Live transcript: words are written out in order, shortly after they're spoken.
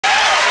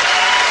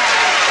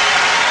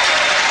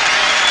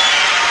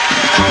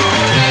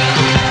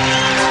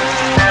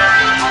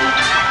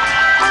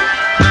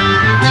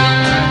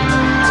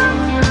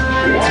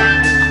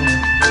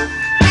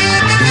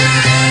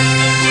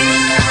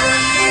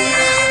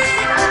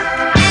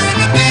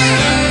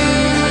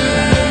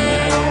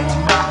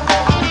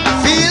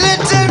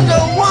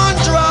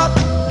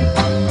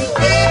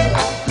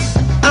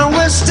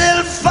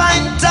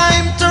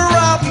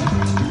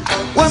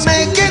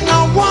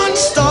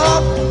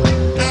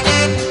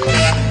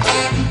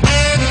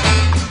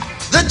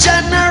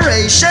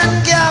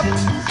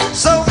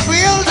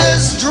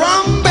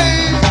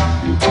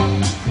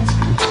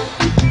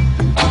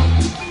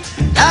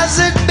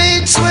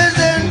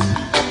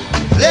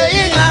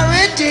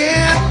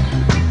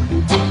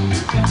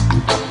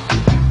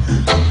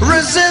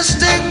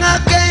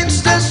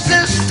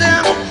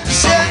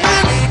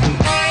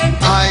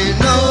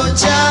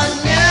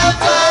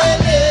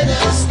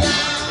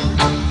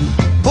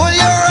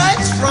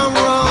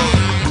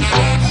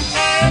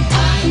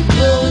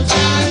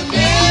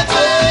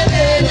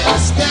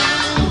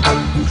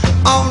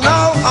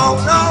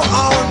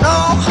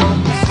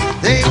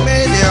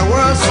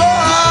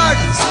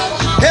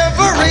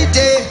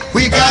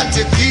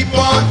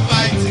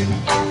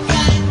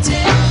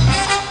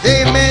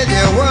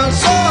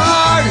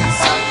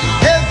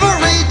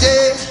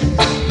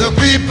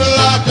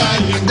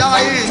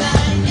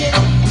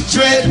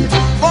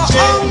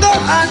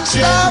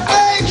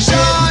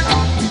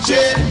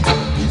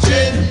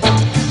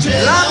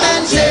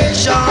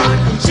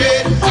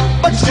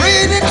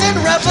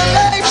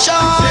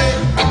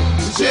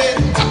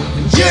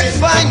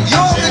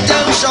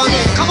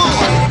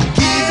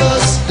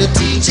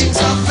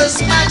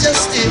His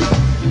Majesty.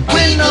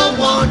 We no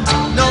want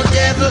no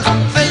devil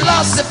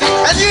philosophy.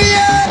 And you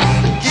hear?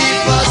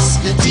 Give us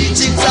the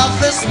teachings of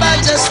His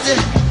Majesty.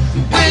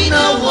 We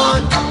no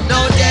want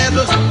no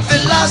devil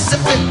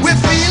philosophy. We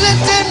feel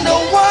it in the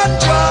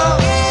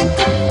wardrobe.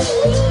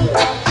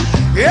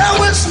 Yeah,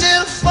 we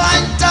still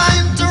find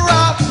time to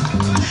rock.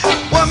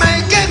 We're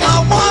making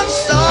a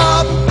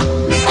one-stop,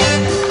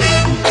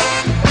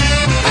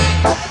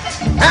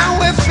 and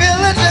we're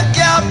filling the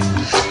gap.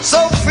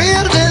 So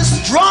feel this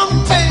drum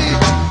beat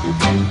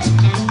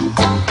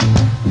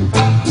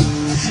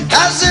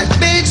as it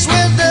beats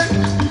with the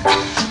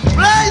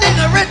blinding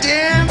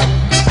rhythm,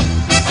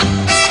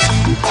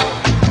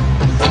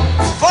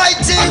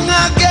 fighting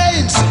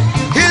against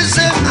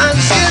ism and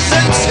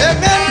schism,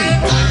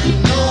 singing.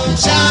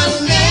 Shall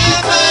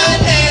never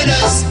let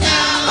us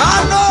down. I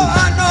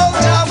know,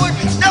 Jah would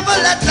never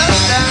let us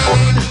down.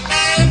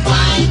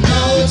 I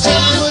know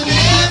Jah would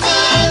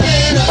never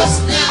let us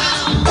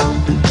down.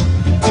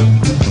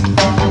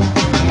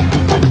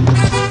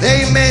 They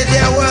made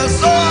their world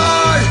so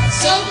hard,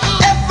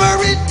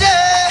 every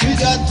day. We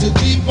got to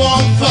keep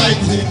on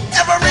fighting.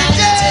 Every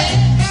day.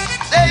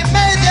 They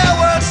made their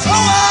world so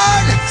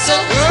hard,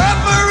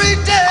 every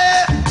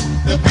day.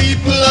 The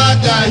people are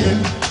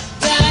dying.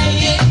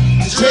 Dying.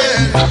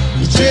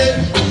 The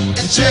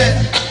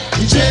trade.